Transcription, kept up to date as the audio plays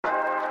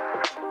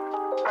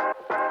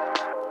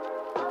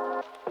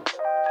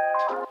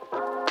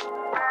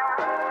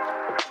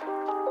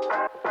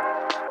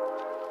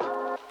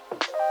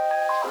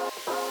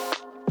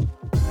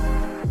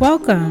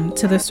Welcome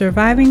to the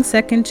Surviving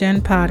Second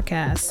Gen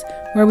podcast,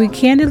 where we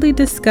candidly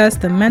discuss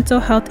the mental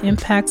health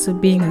impacts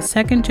of being a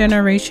second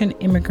generation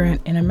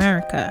immigrant in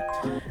America.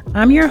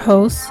 I'm your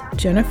host,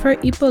 Jennifer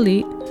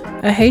Hippolyte,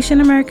 a Haitian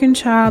American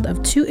child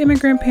of 2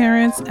 immigrant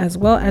parents, as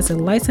well as a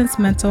licensed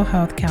mental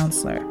health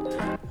counselor.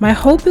 My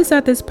hope is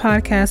that this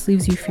podcast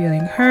leaves you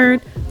feeling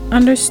heard,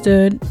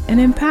 understood, and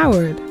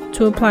empowered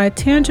to apply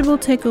tangible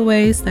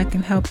takeaways that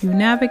can help you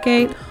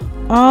navigate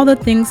all the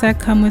things that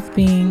come with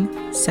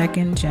being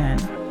second gen.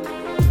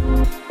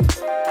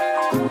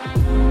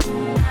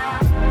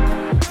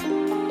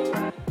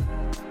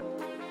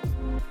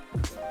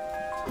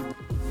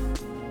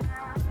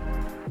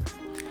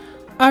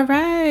 All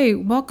right,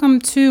 welcome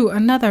to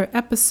another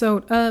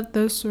episode of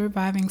the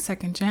Surviving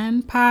Second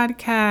Gen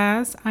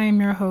podcast. I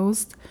am your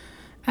host,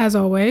 as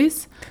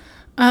always.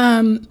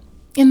 In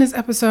this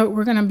episode,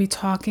 we're going to be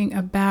talking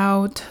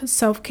about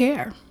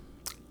self-care.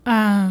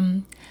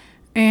 And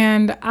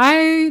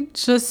I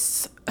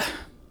just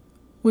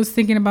was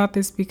thinking about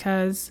this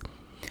because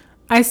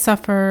I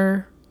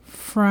suffer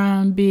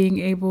from being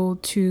able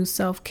to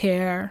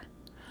self-care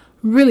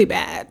really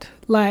bad.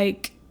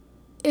 Like,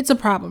 it's a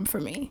problem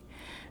for me.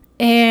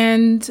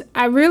 And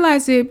I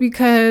realize it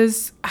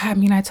because,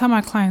 I tell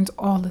my clients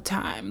all the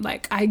time,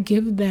 like I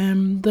give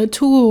them the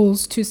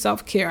tools to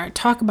self-care. I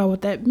talk about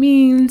what that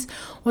means,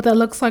 what that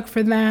looks like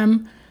for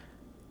them.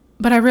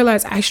 But I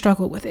realize I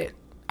struggle with it.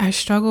 I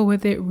struggle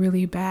with it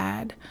really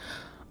bad.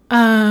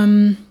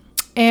 And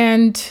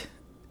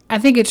I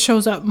think it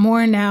shows up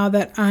more now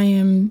that I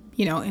am,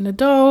 an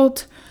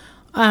adult,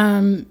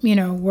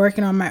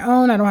 working on my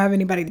own. I don't have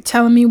anybody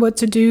telling me what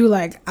to do.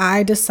 Like,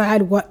 I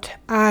decide what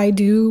I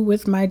do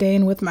with my day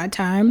and with my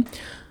time,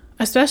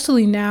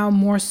 especially now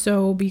more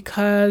so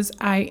because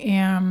I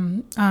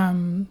am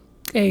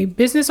a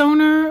business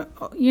owner.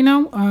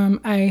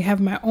 I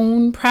have my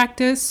own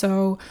practice,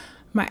 so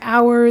my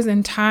hours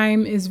and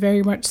time is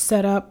very much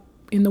set up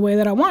in the way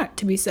that I want it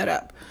to be set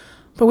up.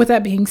 But with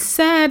that being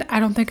said, I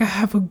don't think I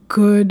have a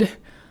good,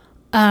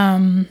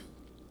 I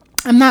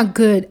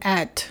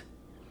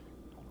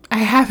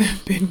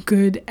haven't been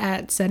good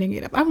at setting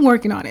it up. I'm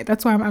working on it.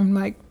 That's why I'm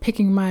like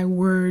picking my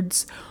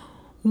words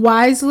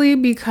wisely,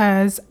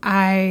 because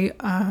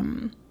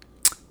I'm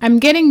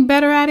getting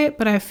better at it,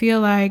 but I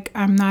feel like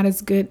I'm not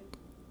as good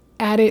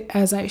at it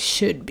as I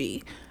should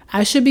be.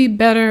 I should be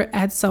better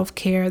at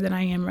self-care than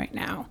I am right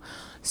now.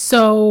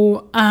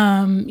 So,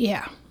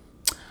 yeah.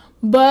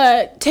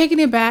 But taking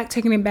it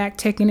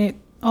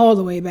all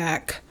the way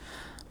back.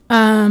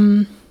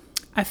 I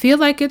feel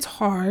like it's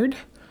hard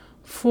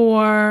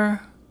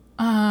for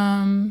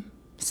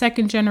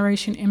second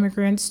generation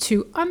immigrants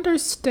to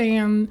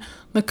understand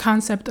the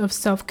concept of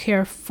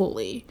self-care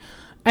fully.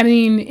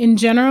 In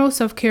general,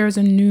 self-care is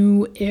a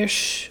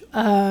new-ish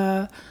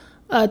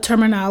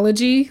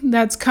terminology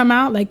that's come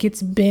out. Like,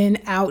 it's been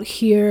out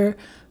here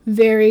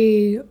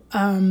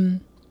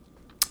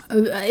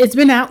it's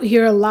been out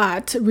here a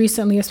lot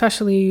recently,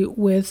 especially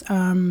with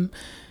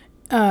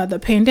the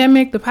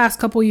pandemic. The past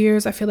couple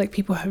years, I feel like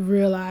people have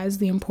realized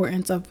the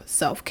importance of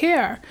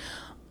self-care.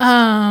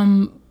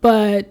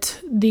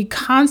 But the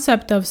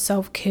concept of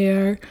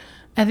self-care,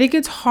 I think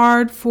it's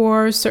hard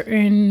for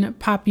certain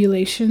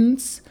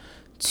populations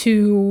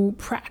to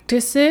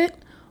practice it,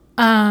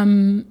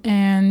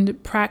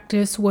 and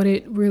practice what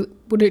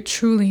it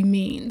truly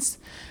means.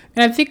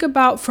 And I think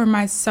about for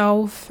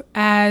myself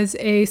as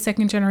a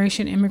second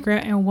generation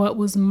immigrant and what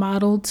was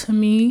modeled to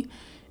me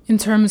in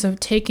terms of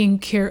taking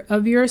care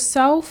of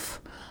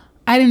yourself.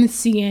 I didn't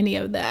see any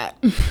of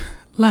that.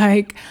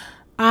 Like,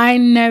 I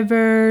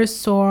never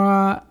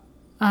saw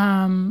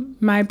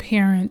my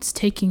parents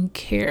taking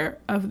care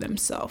of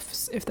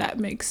themselves, if that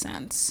makes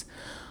sense.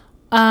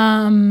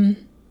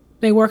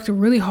 They worked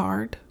really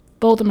hard,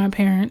 both of my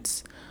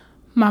parents.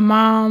 My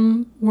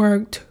mom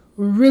worked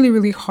really,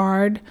 really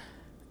hard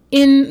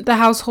in the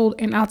household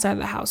and outside of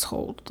the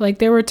household. Like,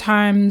 there were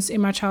times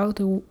in my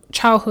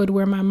childhood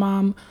where my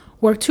mom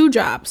worked 2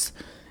 jobs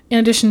in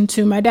addition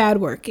to my dad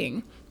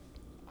working.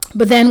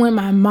 But then when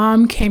my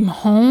mom came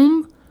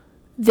home,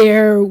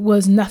 there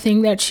was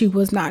nothing that she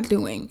was not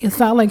doing. It's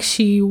not like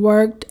she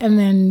worked and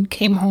then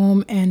came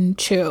home and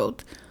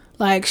chilled.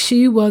 Like,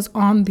 she was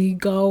on the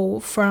go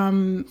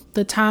from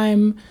the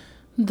time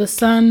the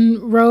sun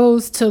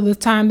rose till the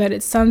time that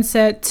it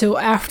sunset till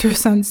after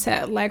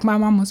sunset. Like, my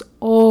mom was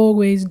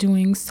always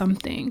doing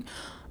something.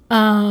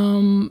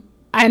 And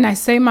I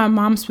say my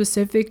mom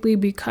specifically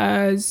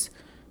because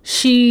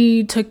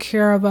she took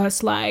care of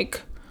us,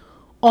 like,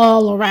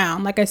 all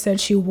around. Like I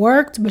said, she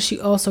worked, but she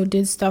also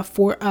did stuff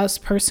for us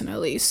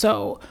personally.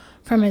 So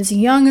from as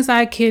young as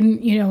I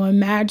can,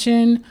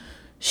 imagine,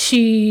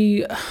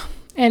 she...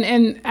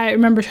 And I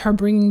remember her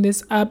bringing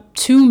this up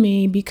to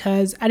me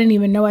because I didn't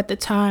even know at the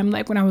time.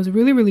 Like, when I was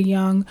really, really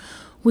young,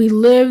 we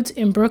lived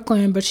in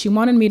Brooklyn, but she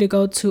wanted me to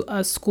go to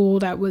a school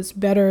that was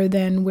better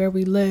than where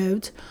we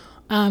lived.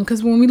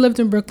 Because when we lived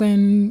in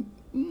Brooklyn,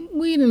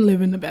 we didn't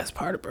live in the best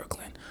part of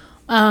Brooklyn.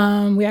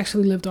 We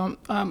actually lived on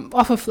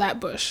off of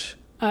Flatbush,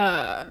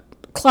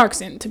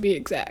 Clarkson to be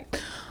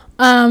exact.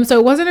 So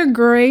it wasn't a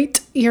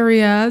great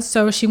area.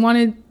 So she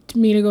wanted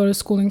me to go to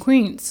school in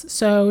Queens.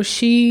 So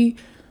she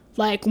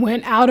like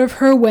went out of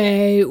her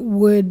way,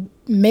 would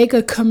make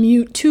a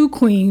commute to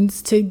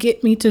Queens to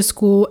get me to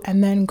school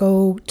and then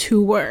go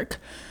to work.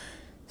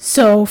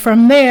 So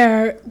from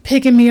there,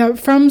 picking me up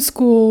from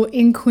school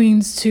in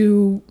Queens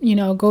to,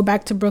 go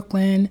back to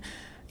Brooklyn,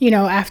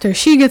 after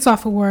she gets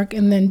off of work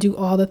and then do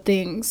all the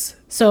things.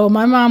 So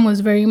my mom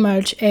was very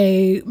much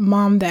a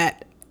mom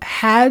that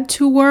had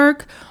to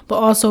work, but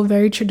also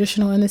very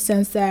traditional in the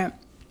sense that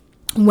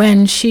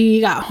when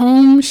she got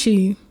home,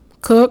 she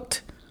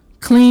cooked,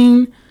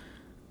 cleaned,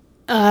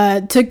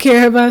 took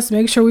care of us,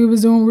 make sure we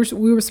was doing what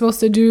we were supposed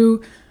to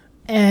do.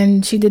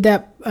 And she did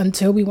that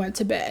until we went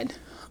to bed.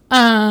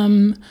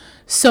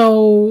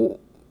 So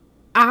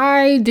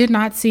I did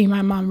not see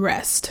my mom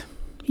rest,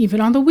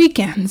 even on the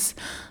weekends.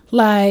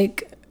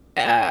 Like,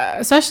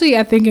 especially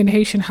I think in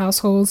Haitian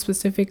households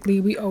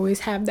specifically, we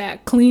always have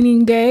that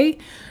cleaning day.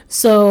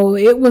 So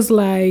it was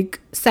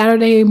like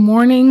Saturday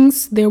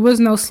mornings, there was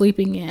no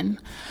sleeping in.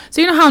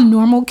 So how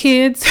normal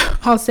kids,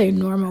 I'll say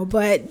normal,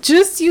 but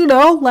just,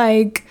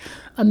 like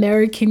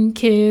American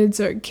kids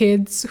or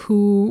kids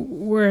who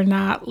were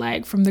not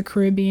like from the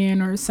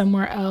Caribbean or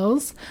somewhere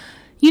else,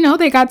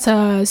 they got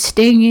to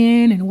stay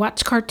in and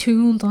watch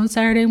cartoons on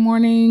Saturday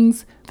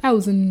mornings. That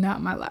was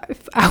not my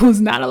life. I was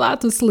not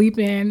allowed to sleep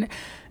in.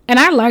 And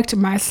I liked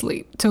my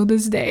sleep till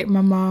this day.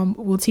 My mom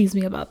will tease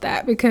me about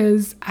that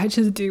because I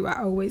just do.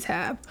 I always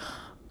have.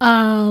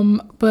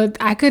 But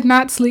I could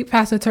not sleep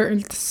past a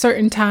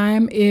certain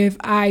time. If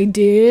I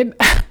did,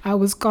 I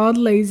was called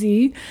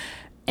lazy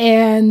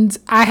and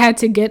I had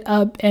to get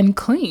up and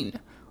clean.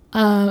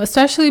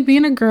 Especially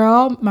being a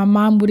girl, my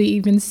mom would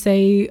even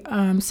say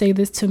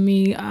this to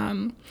me.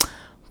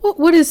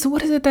 What is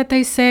it that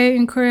they say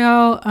in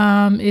Creole?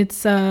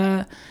 It's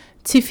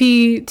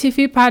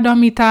tifi pa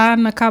dormita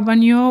na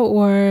cabanyo,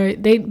 or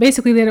they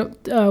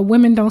don't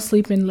women don't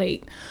sleep in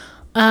late.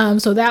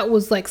 So that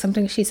was like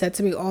something she said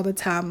to me all the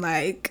time.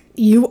 Like,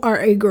 you are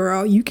a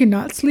girl, you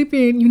cannot sleep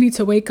in. You need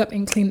to wake up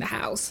and clean the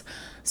house.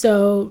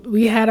 So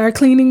we had our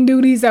cleaning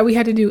duties that we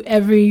had to do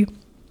every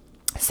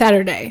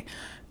Saturday.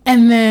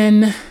 And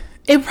then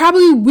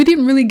we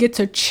didn't really get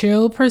to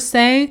chill per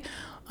se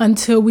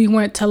until we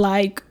went to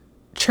like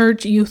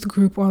church youth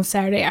group on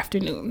Saturday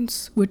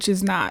afternoons, which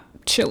is not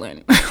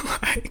chilling.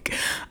 Like,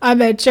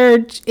 I'm at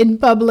church in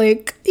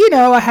public,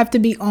 I have to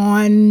be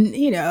on,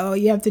 you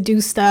have to do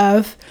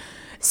stuff.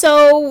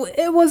 So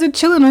it wasn't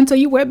chilling until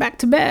you went back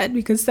to bed,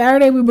 because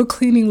Saturday we were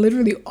cleaning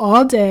literally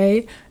all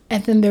day.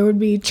 And then there would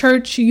be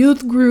church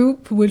youth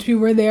group, which we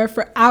were there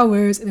for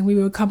hours, and then we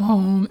would come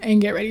home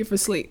and get ready for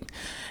sleep.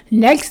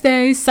 Next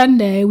day,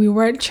 Sunday, we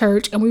were at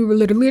church, and we were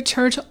literally at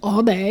church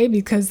all day,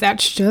 because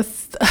that's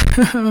just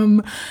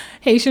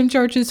Haitian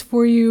churches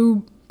for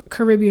you,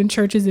 Caribbean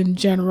churches in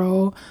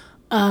general,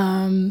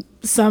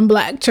 some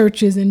Black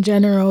churches in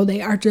general,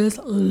 they are just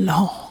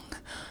long.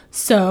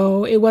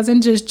 So it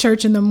wasn't just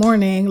church in the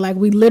morning. Like,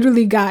 we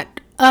literally got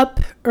up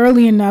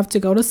early enough to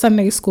go to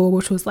Sunday school,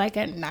 which was like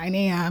at 9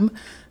 a.m.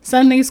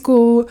 Sunday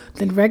school,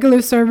 then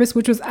regular service,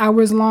 which was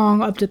hours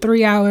long, up to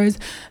 3 hours,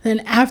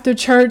 then after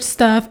church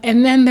stuff,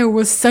 and then there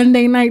was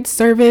Sunday night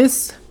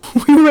service.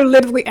 We were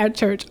literally at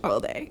church all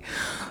day.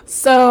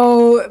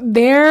 So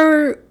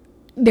there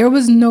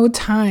was no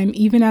time,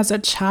 even as a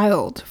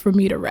child, for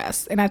me to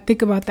rest. And I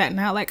think about that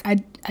now, like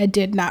I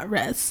did not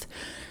rest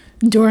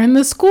during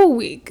the school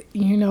week.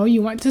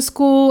 You went to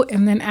school,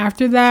 and then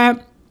after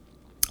that,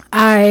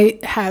 I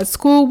had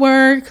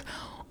schoolwork,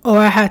 or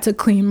I had to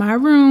clean my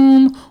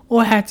room,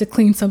 or I had to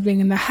clean something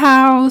in the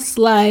house.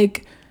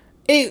 Like,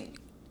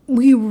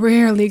 we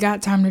rarely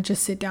got time to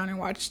just sit down and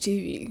watch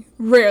TV.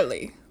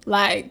 Rarely.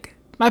 Like,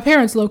 my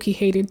parents low-key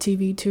hated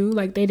TV too.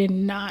 Like, they did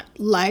not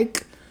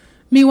like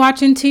me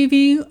watching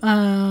TV.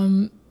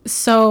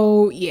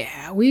 So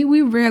yeah,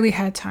 we rarely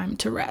had time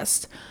to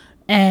rest.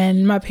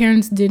 And my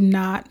parents did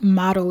not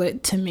model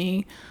it to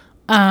me.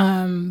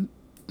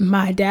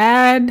 My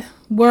dad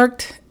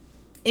worked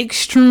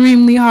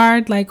extremely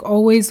hard, like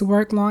always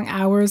worked long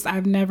hours.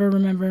 I've never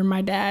remembered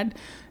my dad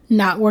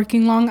not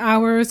working long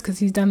hours, because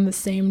he's done the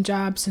same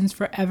job since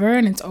forever,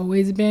 and it's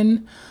always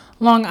been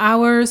long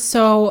hours.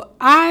 So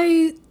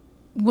I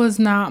was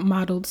not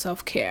modeled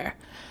self-care.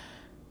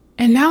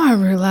 And now I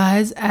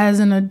realize, as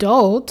an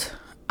adult,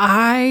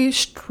 I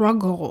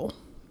struggle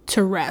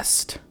to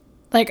rest.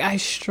 Like, I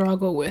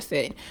struggle with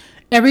it.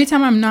 Every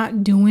time I'm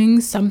not doing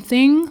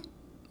something,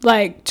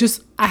 like,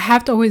 just, I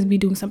have to always be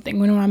doing something.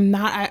 When I'm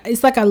not,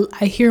 it's like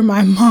I hear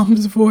my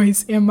mom's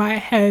voice in my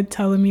head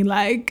telling me,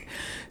 like,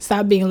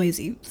 stop being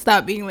lazy,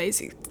 stop being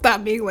lazy,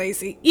 stop being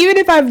lazy. Even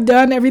if I've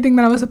done everything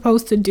that I was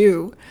supposed to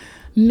do,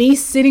 me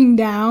sitting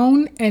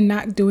down and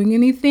not doing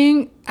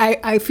anything,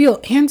 I feel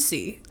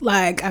antsy.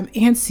 Like, I'm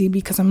antsy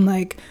because I'm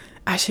like,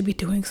 I should be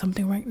doing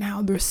something right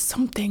now. There's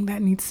something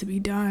that needs to be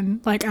done.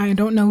 Like, I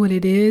don't know what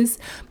it is,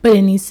 but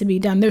it needs to be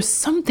done. There's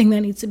something that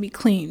needs to be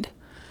cleaned.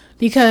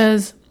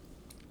 Because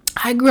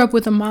I grew up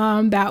with a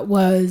mom that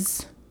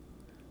was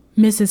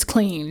Mrs.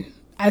 Clean.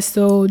 I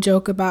still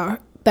joke about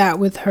that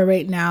with her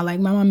right now. Like,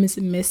 my mom is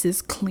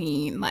Mrs.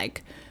 Clean.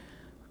 Like,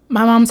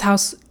 my mom's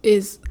house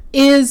is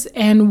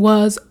and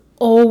was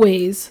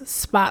always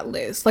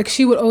spotless. Like,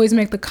 she would always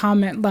make the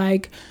comment,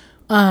 like,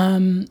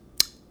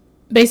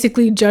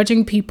 basically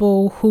judging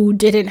people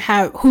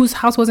whose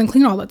house wasn't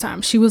clean all the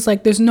time. She was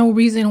like, there's no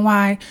reason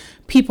why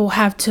people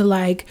have to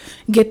like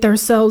get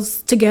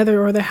themselves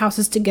together or their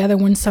houses together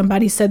when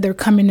somebody said they're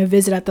coming to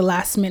visit at the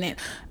last minute.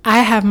 I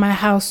have my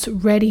house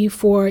ready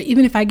for,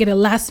 even if I get a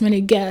last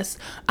minute guest,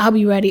 I'll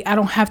be ready. I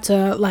don't have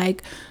to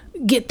like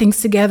get things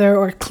together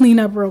or clean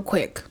up real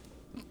quick.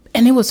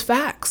 And it was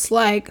facts.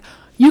 Like,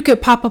 you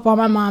could pop up on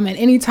my mom at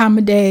any time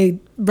of day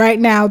right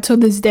now till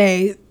this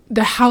day.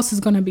 The house is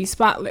going to be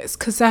spotless,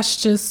 because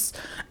that's just,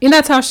 and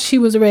that's how she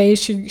was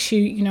raised.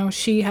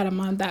 She had a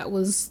mom that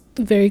was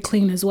very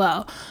clean as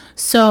well.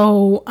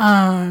 So,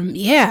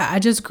 I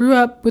just grew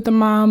up with a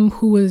mom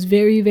who was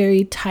very,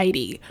 very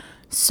tidy.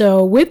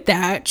 So with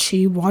that,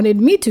 she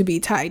wanted me to be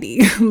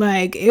tidy.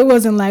 Like, it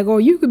wasn't like, oh,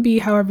 you could be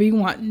however you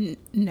want.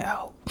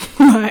 No,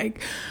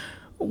 like,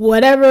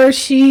 whatever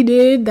she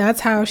did, that's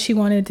how she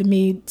wanted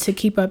me to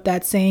keep up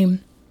that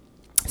same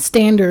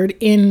standard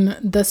in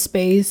the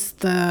space,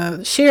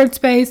 the shared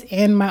space,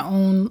 and my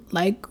own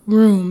like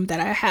room that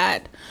I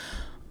had.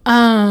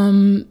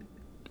 And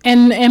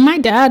my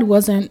dad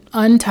wasn't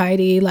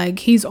untidy. Like,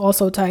 he's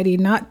also tidy,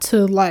 not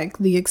to like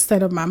the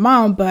extent of my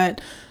mom,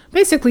 but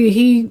basically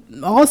he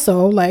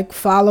also like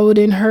followed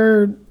in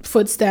her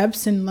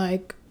footsteps, and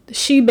like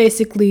she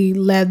basically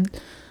led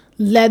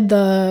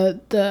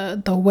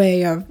the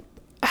way of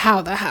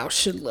how the house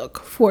should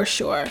look, for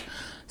sure.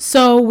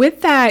 So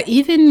with that,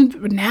 even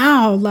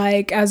now,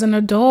 like as an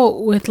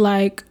adult, with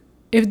like,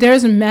 if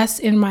there's a mess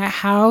in my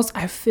house,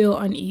 I feel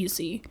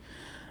uneasy.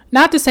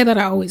 Not to say that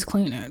I always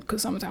clean it,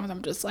 because sometimes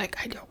I'm just like,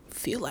 I don't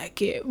feel like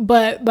it.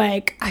 But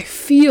like, I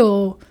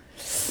feel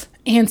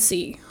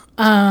antsy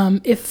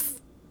if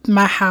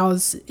my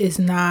house is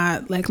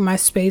not, like, my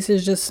space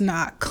is just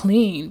not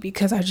clean,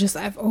 because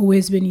I've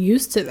always been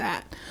used to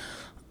that.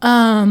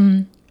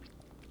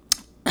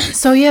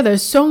 So yeah,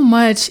 there's so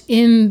much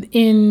in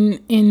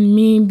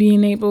me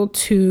being able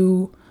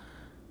to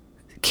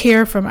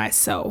care for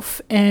myself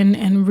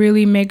and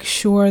really make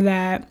sure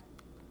that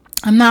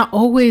I'm not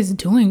always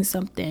doing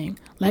something.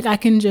 Like, I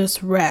can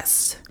just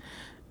rest.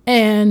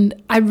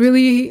 And I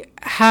really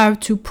have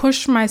to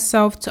push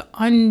myself to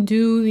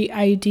undo the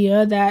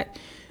idea that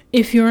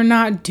if you're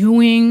not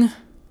doing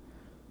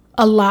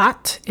a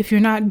lot, if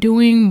you're not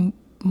doing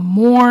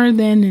more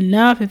than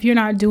enough, if you're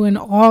not doing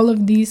all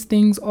of these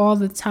things all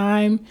the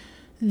time,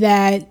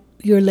 that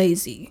you're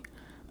lazy.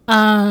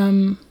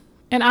 And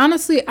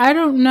honestly, I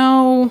don't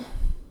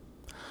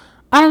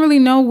really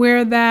know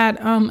where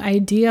that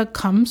idea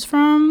comes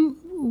from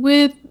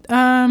with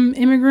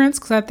immigrants,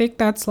 because I think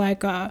that's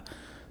like a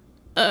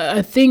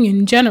thing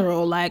in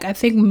general. Like, I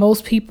think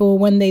most people,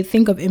 when they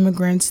think of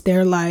immigrants,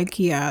 they're like,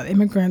 yeah,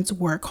 immigrants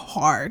work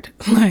hard.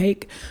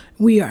 Like,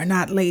 we are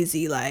not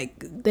lazy.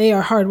 Like, they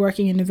are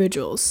hardworking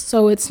individuals.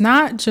 So it's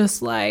not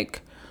just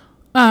like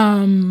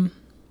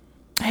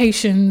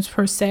Haitians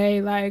per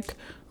se. Like,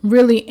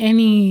 really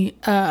any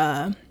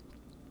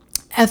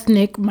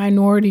ethnic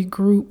minority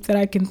group that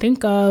I can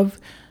think of,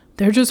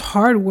 they're just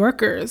hard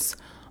workers.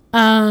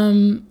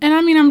 And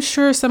I mean, I'm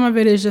sure some of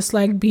it is just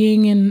like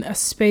being in a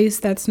space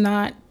that's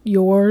not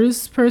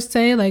yours per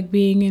se, like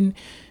being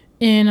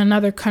in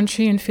another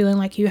country and feeling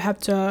like you have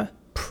to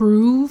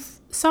prove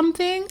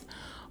something.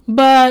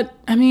 But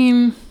I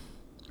mean,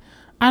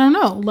 I don't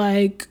know,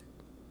 like,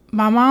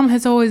 my mom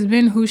has always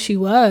been who she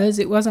was.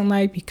 It wasn't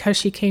like because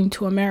she came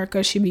to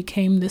America, she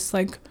became this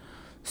like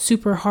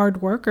super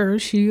hard worker.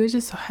 She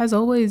just has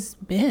always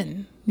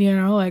been,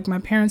 like my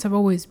parents have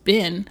always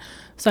been.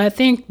 So I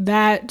think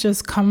that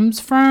just comes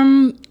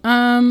from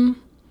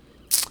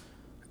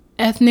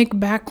ethnic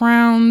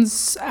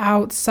backgrounds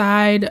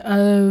outside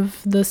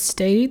of the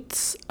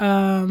States,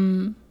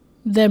 them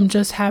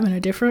just having a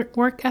different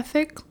work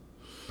ethic.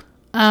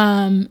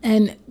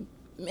 And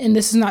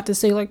this is not to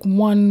say like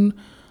one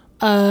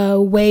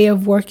way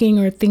of working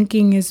or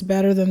thinking is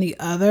better than the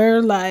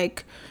other.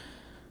 Like,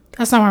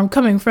 that's not where I'm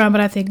coming from,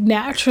 but I think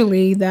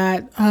naturally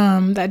that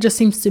that just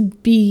seems to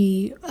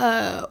be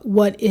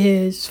what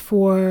is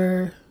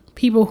for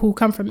people who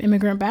come from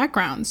immigrant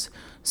backgrounds.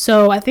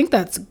 So I think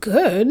that's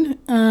good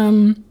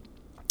in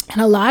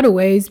a lot of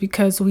ways,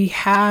 because we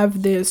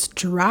have this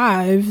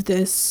drive,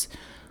 this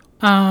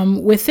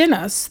within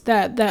us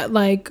that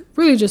like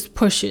really just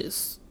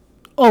pushes,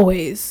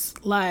 always,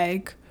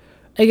 like,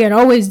 again,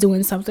 always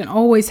doing something,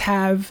 always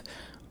have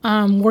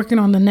working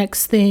on the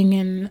next thing,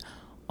 and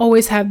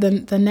always have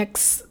the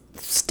next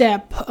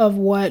step of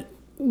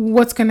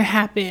what's going to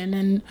happen,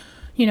 and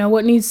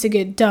what needs to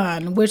get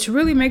done, which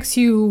really makes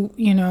you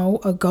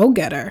a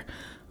go-getter.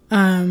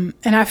 And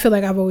I feel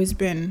like I've always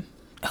been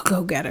a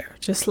go-getter,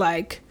 just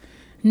like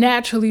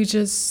naturally,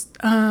 just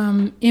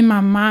in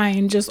my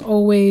mind, just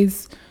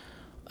always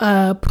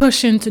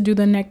pushing to do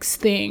the next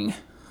thing.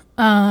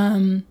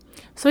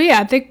 So yeah,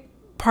 I think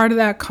part of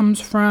that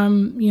comes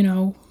from,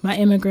 my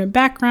immigrant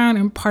background,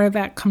 and part of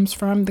that comes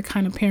from the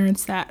kind of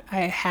parents that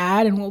I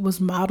had and what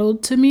was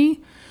modeled to me.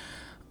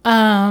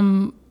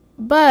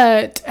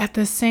 But at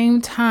the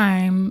same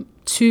time,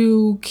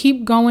 to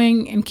keep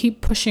going and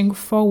keep pushing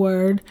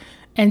forward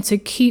and to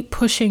keep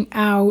pushing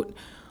out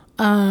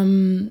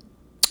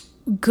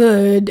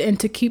good and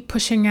to keep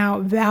pushing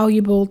out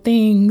valuable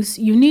things,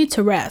 you need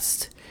to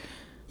rest.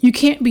 You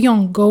can't be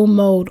on go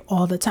mode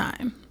all the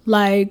time.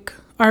 Like,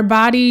 our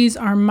bodies,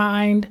 our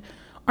mind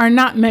are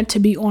not meant to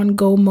be on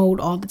go mode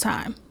all the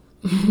time.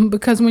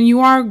 Because when you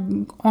are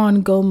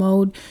on go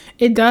mode,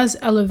 it does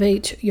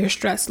elevate your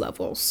stress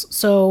levels.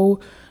 So,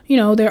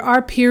 there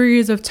are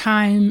periods of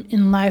time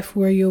in life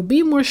where you'll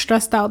be more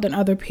stressed out than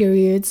other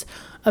periods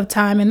of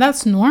time. And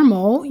that's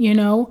normal,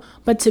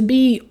 but to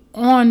be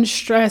on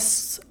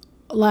stress,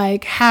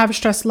 like have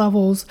stress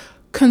levels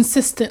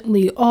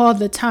consistently all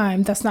the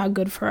time, that's not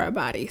good for our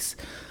bodies.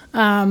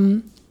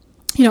 Elevated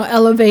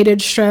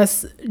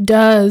stress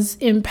does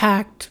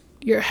impact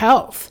your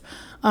health.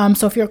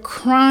 So if you're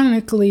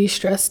chronically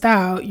stressed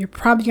out, you're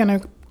probably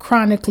going to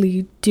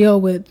chronically deal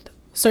with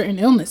certain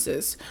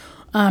illnesses.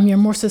 You're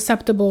more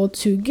susceptible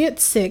to get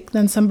sick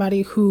than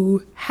somebody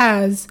who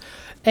has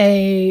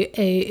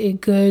a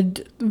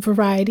good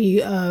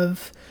variety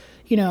of,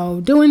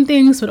 doing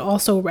things, but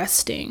also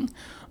resting.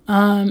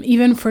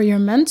 Even for your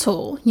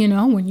mental,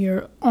 when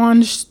you're on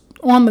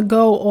the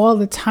go all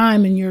the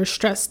time and you're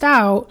stressed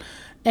out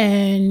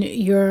and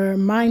your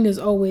mind is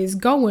always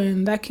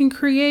going, that can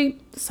create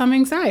some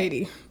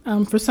anxiety.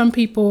 For some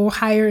people,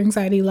 higher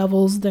anxiety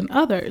levels than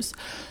others.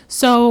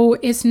 So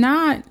it's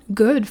not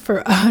good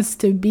for us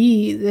to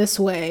be this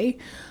way.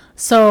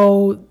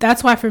 So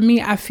that's why for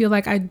me, I feel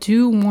like I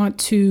do want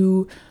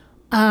to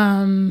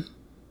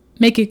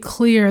make it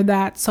clear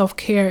that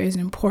self-care is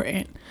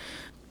important.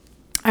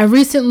 I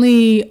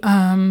recently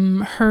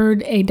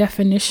heard a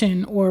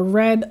definition or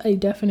read a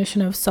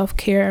definition of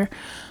self-care.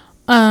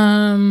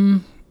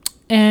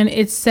 And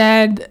it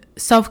said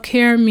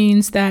self-care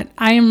means that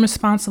I am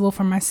responsible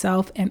for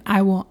myself and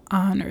I will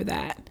honor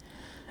that.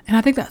 And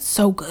I think that's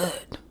so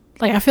good.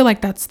 Like, I feel like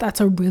that's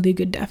a really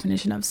good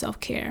definition of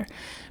self-care,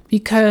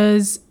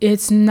 because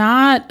it's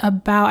not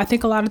about, I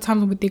think a lot of times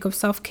when we think of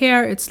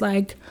self-care, it's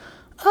like,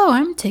 oh,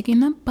 I'm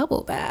taking a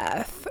bubble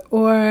bath,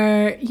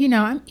 or,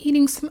 I'm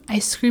eating some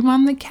ice cream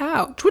on the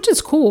couch, which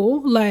is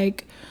cool.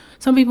 Like,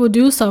 some people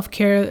do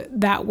self-care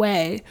that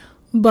way.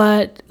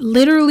 But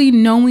literally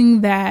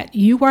knowing that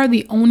you are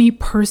the only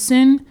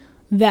person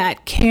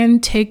that can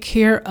take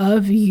care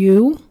of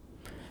you,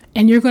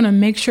 and you're going to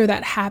make sure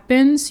that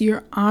happens,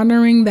 you're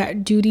honoring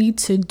that duty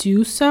to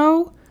do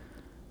so,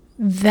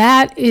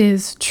 that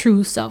is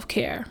true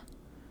self-care.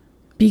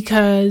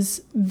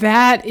 Because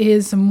that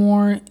is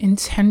more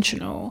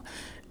intentional.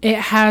 It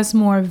has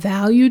more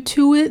value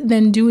to it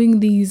than doing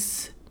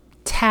these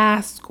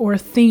tasks or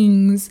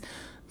things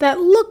that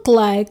look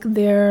like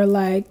they're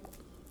like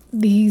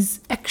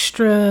these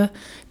extra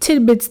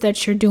tidbits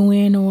that you're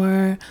doing,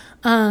 or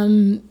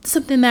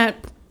something that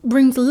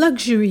brings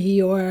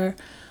luxury, or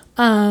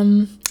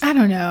I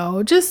don't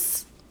know,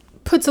 just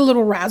puts a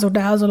little razzle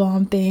dazzle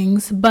on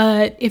things.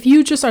 But if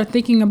you just are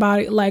thinking about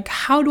it, like,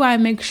 how do I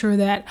make sure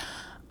that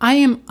I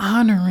am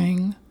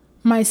honoring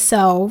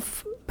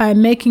myself by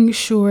making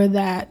sure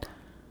that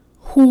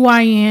who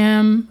I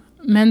am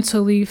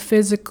mentally,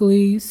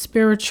 physically,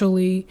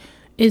 spiritually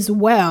is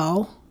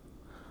well,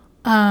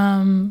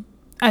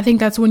 I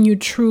think that's when you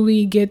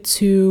truly get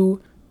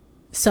to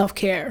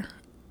self-care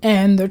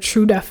and the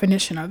true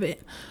definition of it.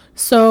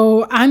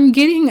 So I'm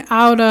getting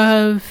out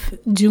of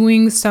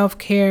doing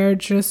self-care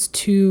just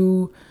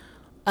to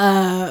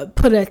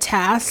put a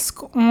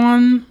task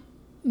on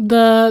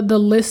the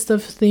list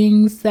of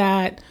things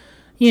that,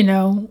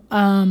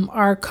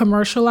 are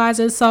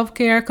commercialized as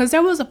self-care. Because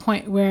there was a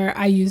point where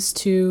I used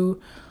to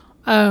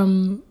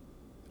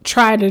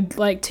try to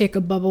like take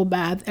a bubble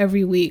bath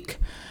every week.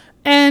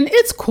 And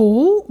it's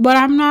cool, but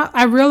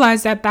I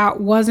realized that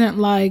wasn't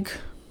like,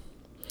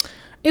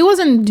 it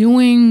wasn't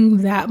doing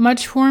that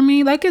much for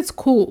me. Like, it's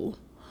cool,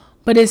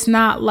 but it's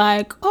not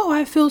like, oh,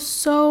 I feel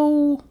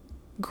so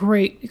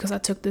great because I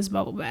took this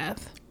bubble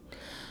bath.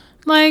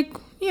 Like,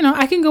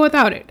 I can go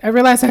without it. I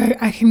realize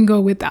I can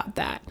go without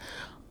that.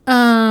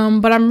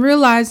 But I'm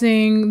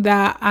realizing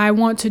that I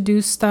want to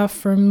do stuff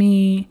for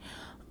me.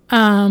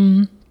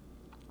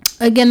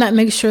 Again, that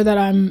makes sure that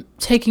I'm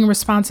taking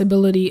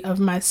responsibility of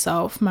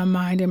myself, my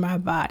mind, and my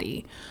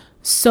body.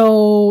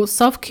 So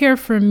self-care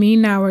for me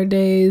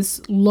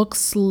nowadays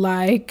looks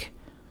like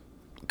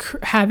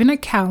having a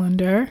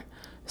calendar.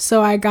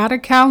 So I got a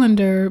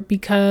calendar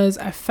because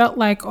I felt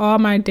like all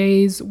my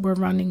days were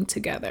running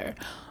together.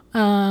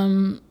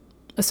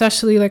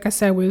 Especially, like I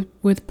said,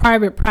 with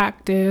private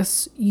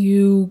practice,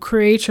 you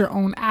create your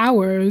own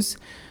hours.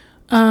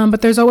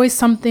 But there's always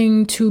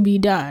something to be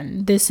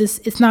done.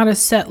 It's not a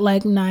set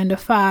like 9 to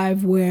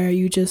 5 where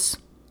you just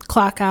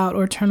clock out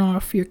or turn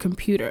off your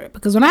computer.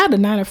 Because when I had a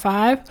 9 to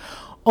 5,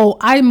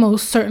 I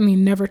most certainly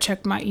never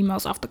checked my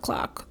emails off the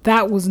clock.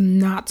 That was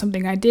not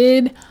something I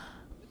did.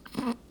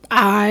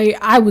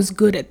 I was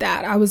good at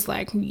that. I was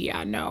like,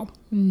 yeah, no,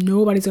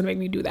 nobody's gonna make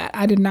me do that.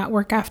 I did not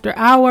work after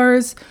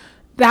hours.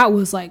 That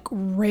was like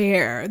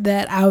rare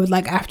that I would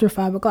like after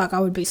 5 o'clock, I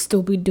would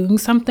still be doing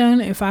something.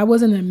 If I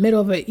was in the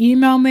middle of an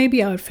email,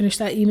 maybe I would finish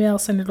that email,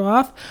 send it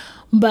off.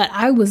 But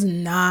I was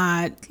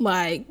not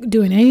like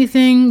doing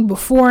anything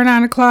before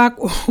 9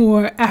 o'clock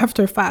or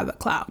after 5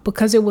 o'clock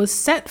because it was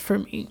set for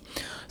me.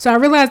 So I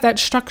realized that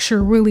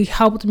structure really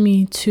helped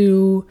me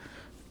to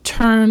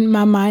turn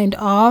my mind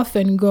off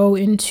and go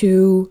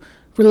into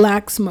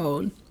relax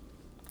mode.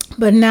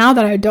 But now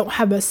that I don't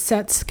have a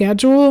set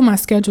schedule, my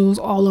schedule is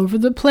all over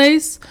the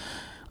place.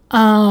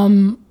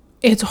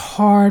 It's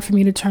hard for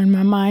me to turn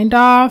my mind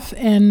off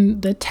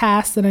and the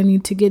tasks that I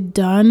need to get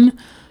done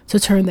to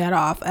turn that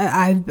off.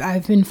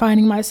 I've been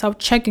finding myself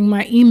checking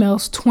my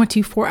emails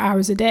 24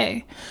 hours a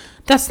day.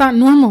 That's not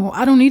normal.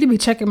 I don't need to be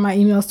checking my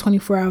emails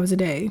 24 hours a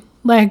day.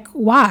 Like,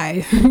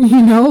 why?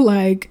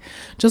 Like,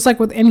 just like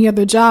with any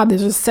other job,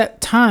 there's a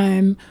set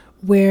time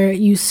where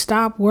you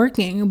stop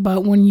working.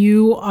 But when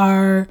you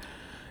are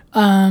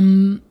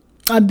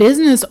a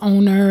business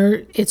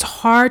owner, it's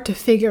hard to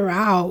figure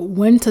out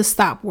when to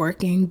stop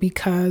working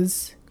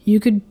because you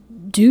could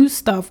do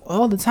stuff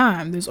all the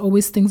time. There's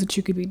always things that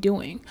you could be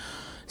doing.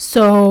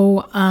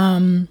 So,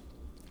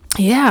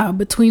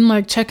 between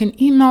like checking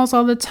emails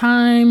all the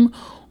time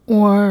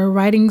or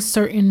writing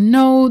certain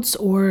notes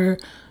or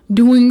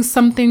doing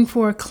something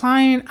for a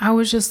client, I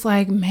was just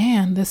like,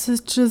 man, this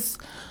is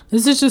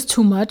just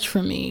too much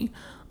for me.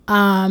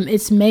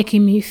 It's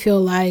making me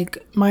feel like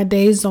my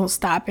days don't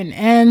stop and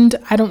end.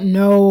 I don't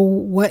know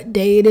what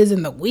day it is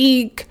in the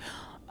week.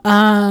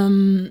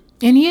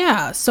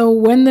 So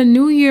when the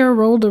new year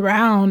rolled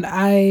around,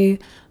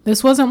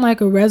 this wasn't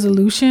like a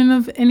resolution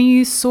of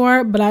any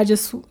sort, but I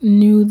just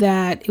knew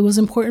that it was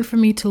important for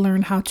me to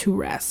learn how to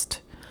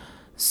rest.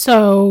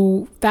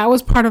 So that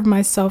was part of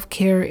my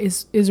self-care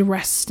is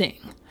resting.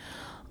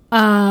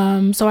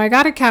 So I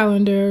got a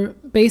calendar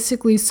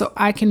basically so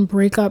I can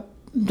break up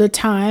the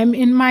time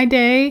in my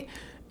day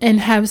and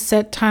have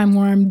set time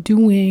where I'm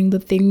doing the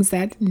things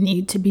that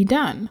need to be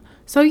done.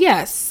 So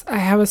yes, I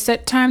have a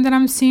set time that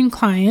I'm seeing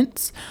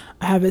clients.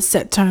 I have a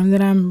set time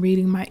that I'm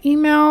reading my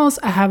emails.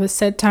 I have a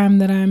set time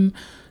that I'm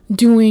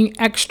doing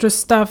extra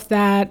stuff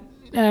that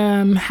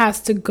has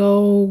to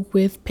go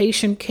with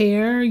patient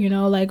care,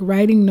 like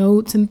writing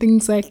notes and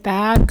things like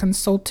that,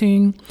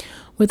 consulting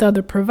with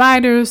other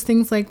providers,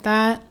 things like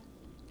that.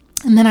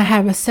 And then I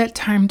have a set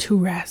time to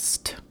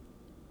rest.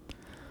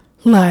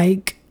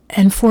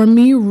 And for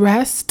me,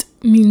 rest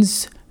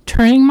means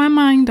turning my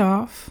mind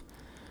off,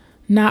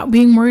 not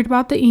being worried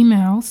about the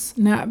emails,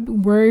 not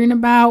worrying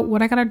about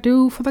what I got to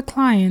do for the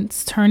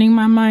clients, turning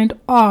my mind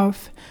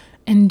off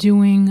and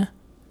doing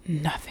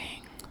nothing.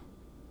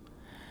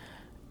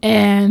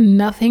 And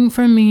nothing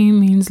for me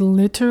means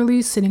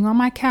literally sitting on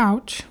my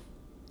couch,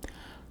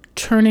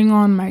 turning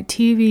on my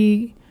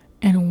TV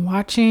and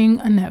watching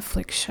a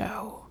Netflix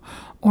show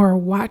or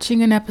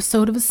watching an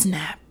episode of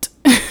Snapped.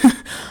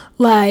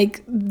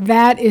 Like,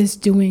 that is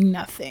doing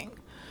nothing.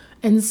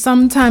 And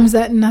sometimes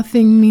that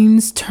nothing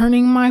means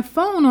turning my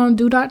phone on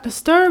Do Not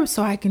Disturb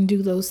so I can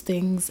do those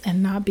things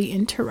and not be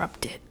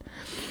interrupted.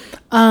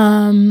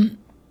 Sometimes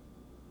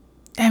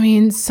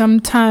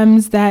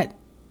that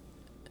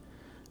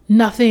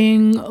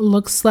nothing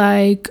looks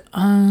like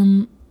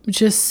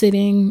just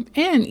sitting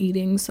and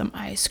eating some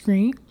ice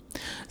cream.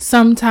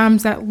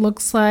 Sometimes that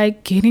looks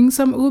like getting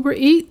some Uber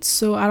Eats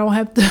so I don't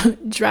have to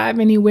drive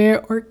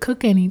anywhere or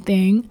cook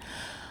anything.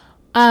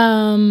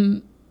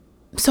 I'm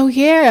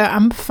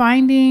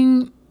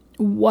finding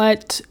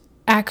what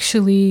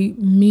actually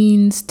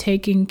means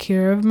taking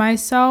care of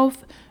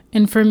myself.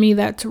 And for me,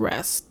 that's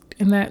rest.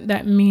 And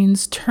that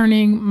means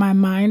turning my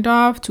mind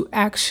off to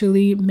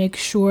actually make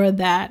sure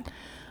that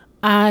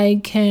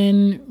I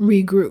can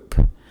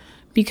regroup.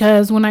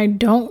 Because when I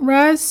don't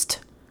rest,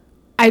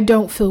 I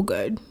don't feel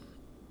good.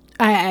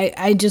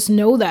 I just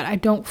know that I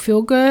don't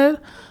feel good.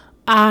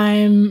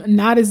 I'm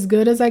not as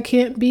good as I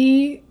can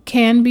be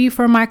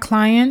for my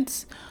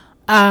clients.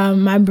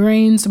 My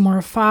brain's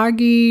more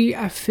foggy.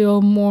 I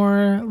feel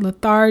more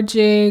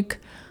lethargic.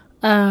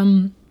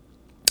 I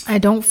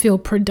don't feel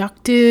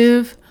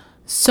productive.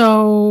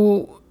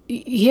 So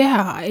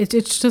yeah,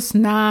 it's just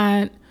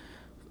not,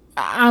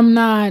 I'm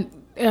not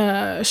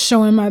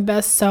showing my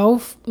best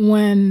self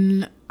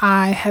when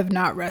I have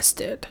not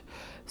rested.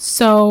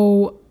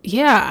 So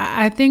yeah,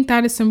 I think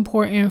that is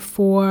important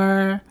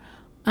for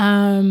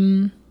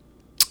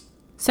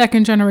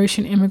second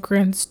generation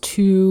immigrants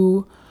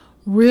to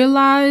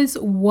realize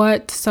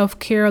what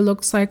self-care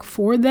looks like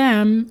for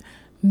them,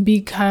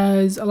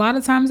 because a lot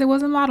of times it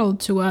wasn't modeled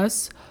to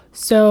us.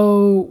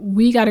 So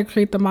we got to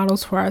create the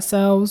models for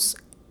ourselves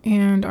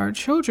and our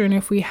children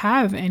if we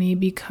have any,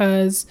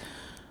 because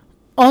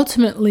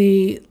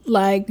ultimately,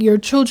 like, your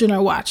children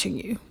are watching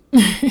you.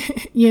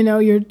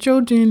 Your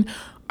children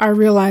are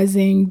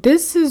realizing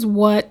this is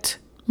what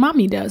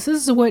mommy does.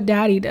 This is what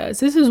daddy does.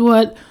 This is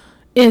what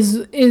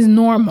is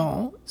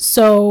normal.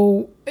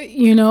 So,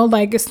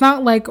 like, it's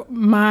not like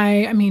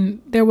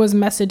there was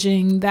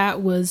messaging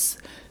that was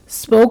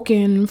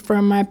spoken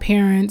from my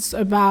parents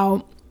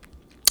about,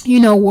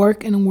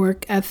 work and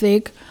work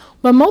ethic.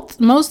 But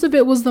most of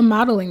it was the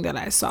modeling that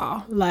I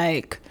saw.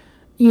 Like,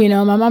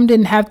 my mom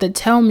didn't have to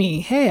tell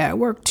me, hey, I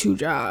work 2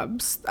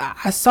 jobs.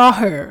 I saw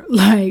her,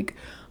 like,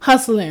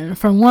 hustling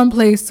from one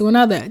place to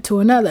another,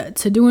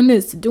 to doing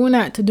this, to doing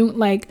that,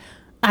 like,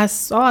 I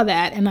saw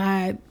that, and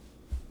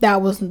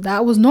that was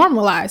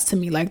normalized to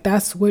me. Like,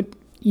 that's what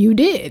you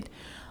did.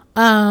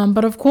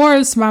 But of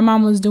course, my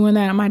mom was doing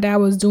that, and my dad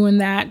was doing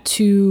that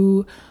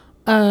to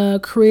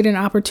create an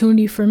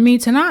opportunity for me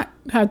to not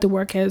have to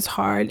work as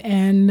hard.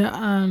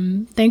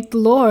 And thank the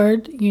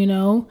Lord,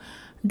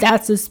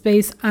 that's the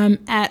space I'm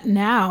at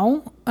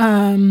now.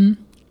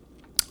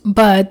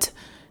 But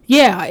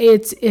yeah,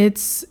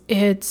 it's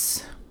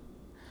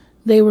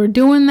they were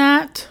doing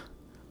that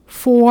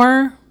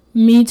for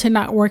me to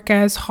not work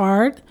as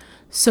hard.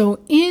 So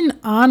in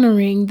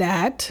honoring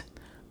that,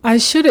 I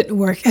shouldn't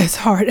work as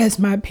hard as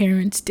my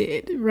parents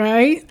did,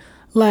 right?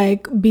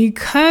 Like,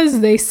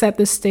 because they set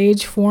the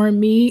stage for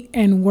me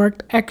and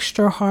worked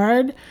extra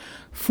hard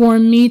for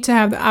me to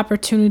have the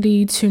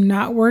opportunity to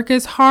not work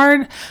as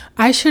hard,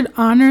 I should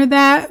honor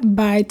that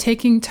by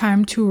taking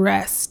time to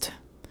rest,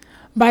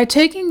 by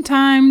taking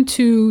time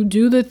to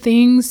do the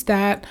things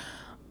that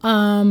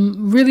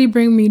really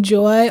bring me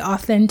joy,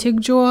 authentic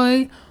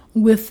joy,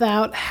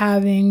 without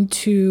having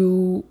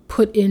to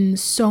put in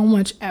so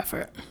much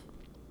effort.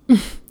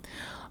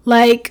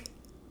 Like,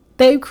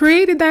 they've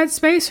created that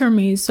space for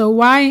me. So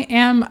why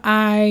am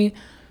I,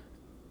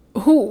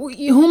 who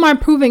am I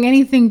proving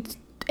anything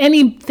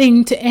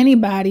to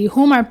anybody?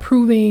 Who am I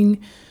proving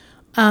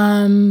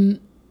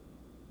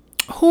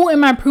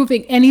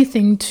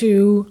anything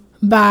to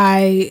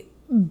by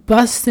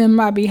busting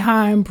my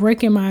behind,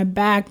 breaking my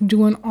back,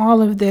 doing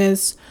all of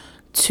this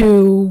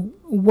to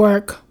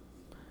work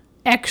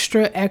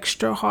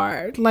extra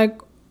hard? Like,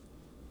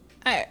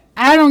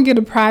 I don't get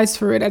a prize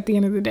for it at the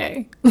end of the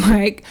day.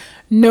 Like,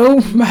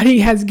 nobody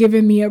has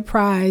given me a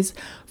prize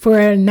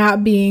for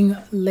not being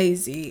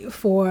lazy,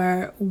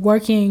 for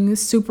working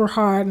super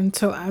hard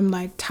until I'm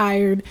like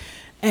tired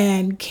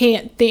and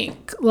can't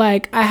think.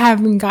 Like, I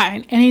haven't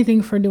gotten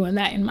anything for doing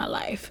that in my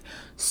life.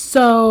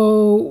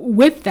 So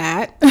with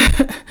that,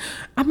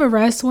 I'm gonna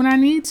rest when I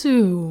need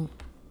to.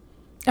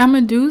 I'm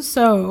gonna do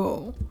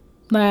so.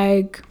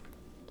 Like,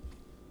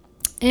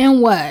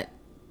 and what?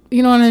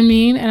 You know what I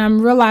mean? And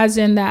I'm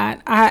realizing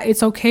that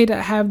it's okay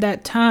to have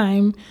that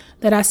time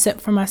that I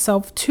set for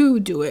myself to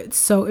do it.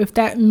 So if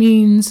that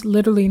means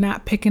literally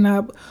not picking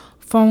up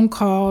phone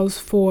calls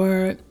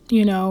for,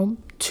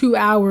 2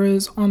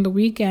 hours on the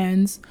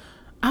weekends,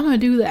 I'm going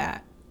to do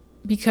that.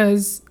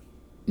 Because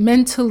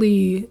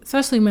mentally,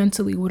 especially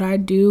mentally, what I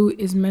do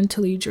is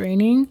mentally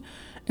draining.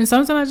 And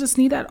sometimes I just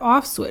need that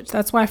off switch.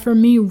 That's why for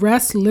me,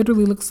 rest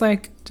literally looks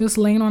like just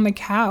laying on the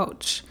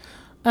couch.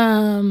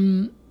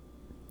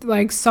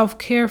 Like,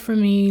 self-care for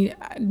me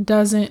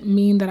doesn't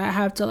mean that I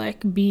have to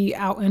like be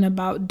out and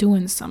about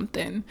doing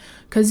something,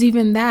 because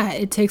even that,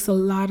 it takes a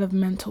lot of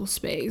mental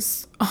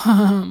space.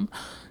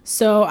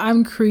 So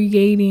I'm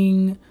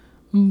creating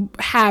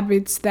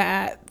habits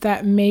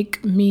that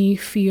make me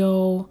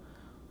feel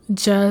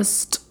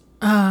just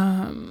like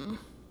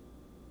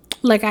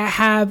I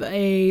have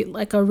a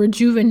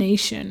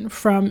rejuvenation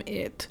from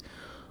it.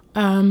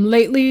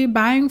 Lately,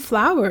 buying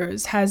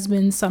flowers has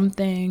been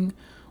something.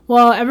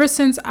 Well, ever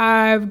since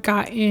I've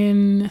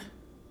gotten,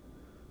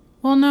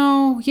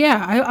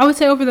 I would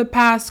say over the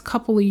past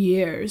couple of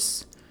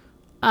years.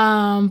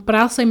 But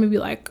I'll say maybe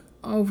like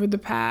over the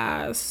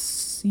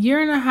past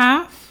year and a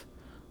half,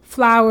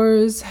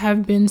 flowers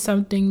have been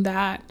something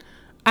that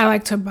I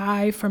like to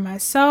buy for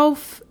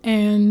myself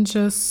and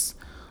just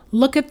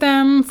look at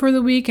them for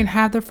the week and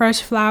have the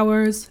fresh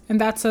flowers. And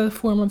that's a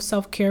form of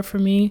self-care for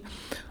me.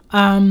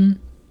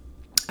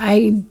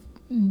 I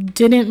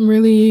didn't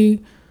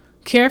really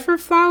care for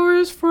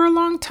flowers for a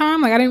long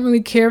time. Like, I didn't really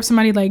care if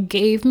somebody like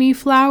gave me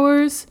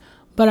flowers,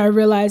 but I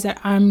realized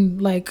that I'm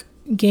like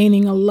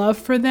gaining a love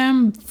for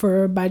them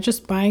by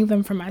just buying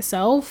them for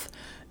myself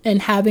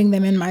and having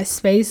them in my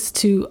space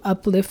to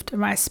uplift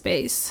my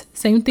space.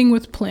 Same thing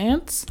with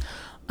plants.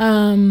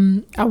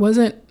 I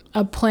wasn't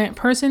a plant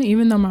person,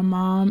 even though my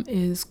mom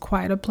is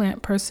quite a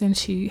plant person.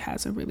 She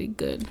has a really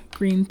good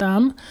green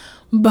thumb,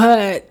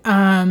 but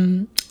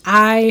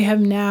I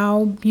have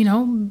now,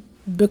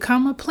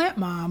 become a plant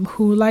mom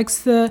who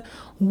likes to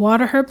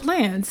water her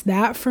plants.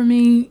 That for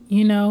me,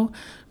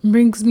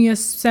 brings me a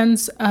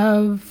sense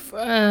of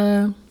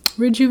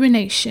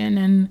rejuvenation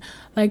and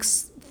like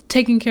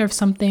taking care of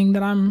something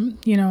that I'm,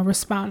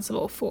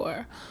 responsible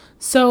for.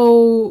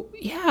 So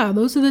yeah,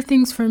 those are the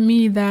things for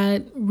me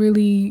that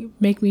really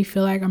make me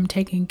feel like I'm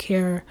taking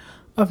care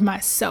of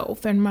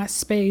myself and my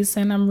space,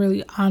 and I'm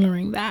really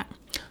honoring that.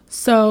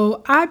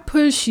 So I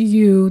push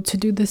you to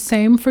do the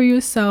same for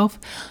yourself.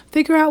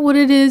 Figure out what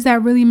it is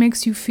that really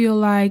makes you feel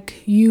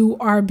like you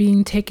are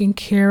being taken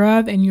care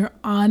of and you're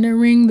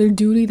honoring the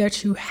duty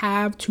that you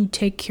have to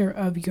take care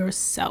of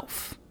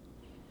yourself.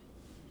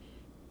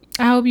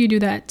 I hope you do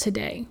that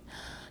today.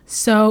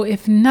 So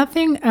if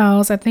nothing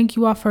else, I thank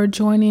you all for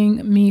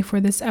joining me for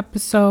this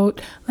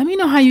episode. Let me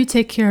know how you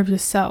take care of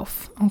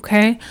yourself,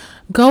 okay?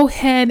 Go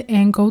ahead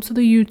and go to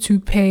the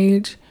YouTube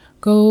page.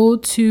 Go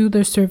to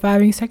the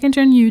Surviving Second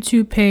Gen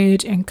YouTube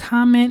page and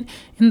comment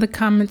in the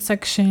comment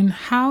section.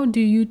 How do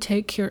you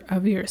take care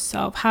of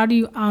yourself? How do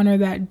you honor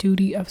that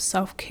duty of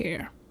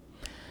self-care?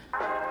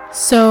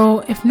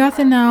 So if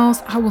nothing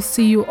else, I will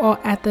see you all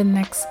at the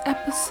next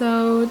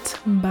episode.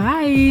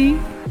 Bye.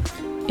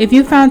 If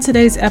you found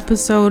today's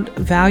episode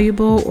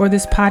valuable or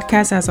this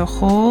podcast as a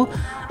whole,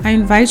 I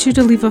invite you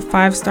to leave a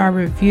 5-star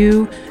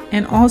review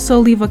and also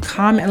leave a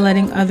comment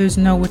letting others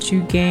know what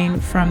you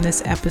gained from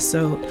this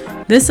episode.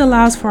 This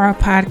allows for our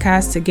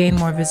podcast to gain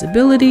more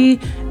visibility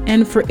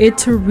and for it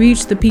to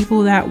reach the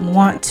people that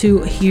want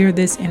to hear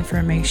this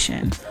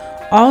information.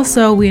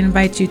 Also, we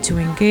invite you to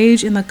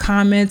engage in the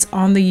comments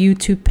on the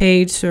YouTube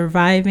page,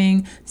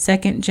 Surviving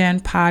Second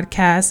Gen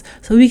Podcast,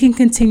 so we can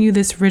continue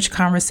this rich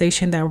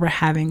conversation that we're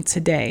having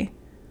today.